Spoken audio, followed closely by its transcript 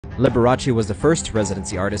Liberace was the first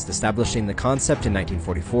residency artist, establishing the concept in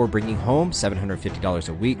 1944, bringing home $750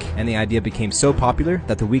 a week, and the idea became so popular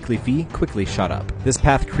that the weekly fee quickly shot up. This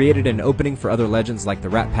path created an opening for other legends like the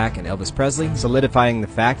Rat Pack and Elvis Presley, solidifying the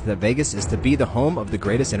fact that Vegas is to be the home of the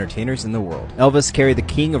greatest entertainers in the world. Elvis carried the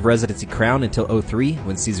king of residency crown until '03,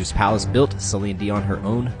 when Caesar's Palace built Celine Dion her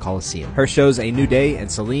own Coliseum. Her shows A New Day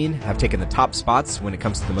and Celine have taken the top spots when it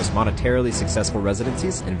comes to the most monetarily successful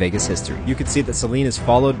residencies in Vegas history. You can see that Celine is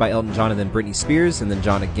followed by Elton John and then Britney Spears, and then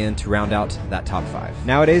John again to round out that top 5.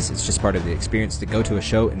 Nowadays, it's just part of the experience to go to a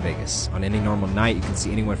show in Vegas. On any normal night, you can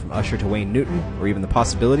see anyone from Usher to Wayne Newton, or even the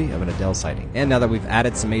possibility of an Adele sighting. And now that we've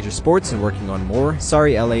added some major sports and working on more,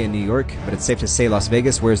 sorry LA and New York, but it's safe to say Las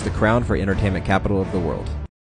Vegas wears the crown for entertainment capital of the world.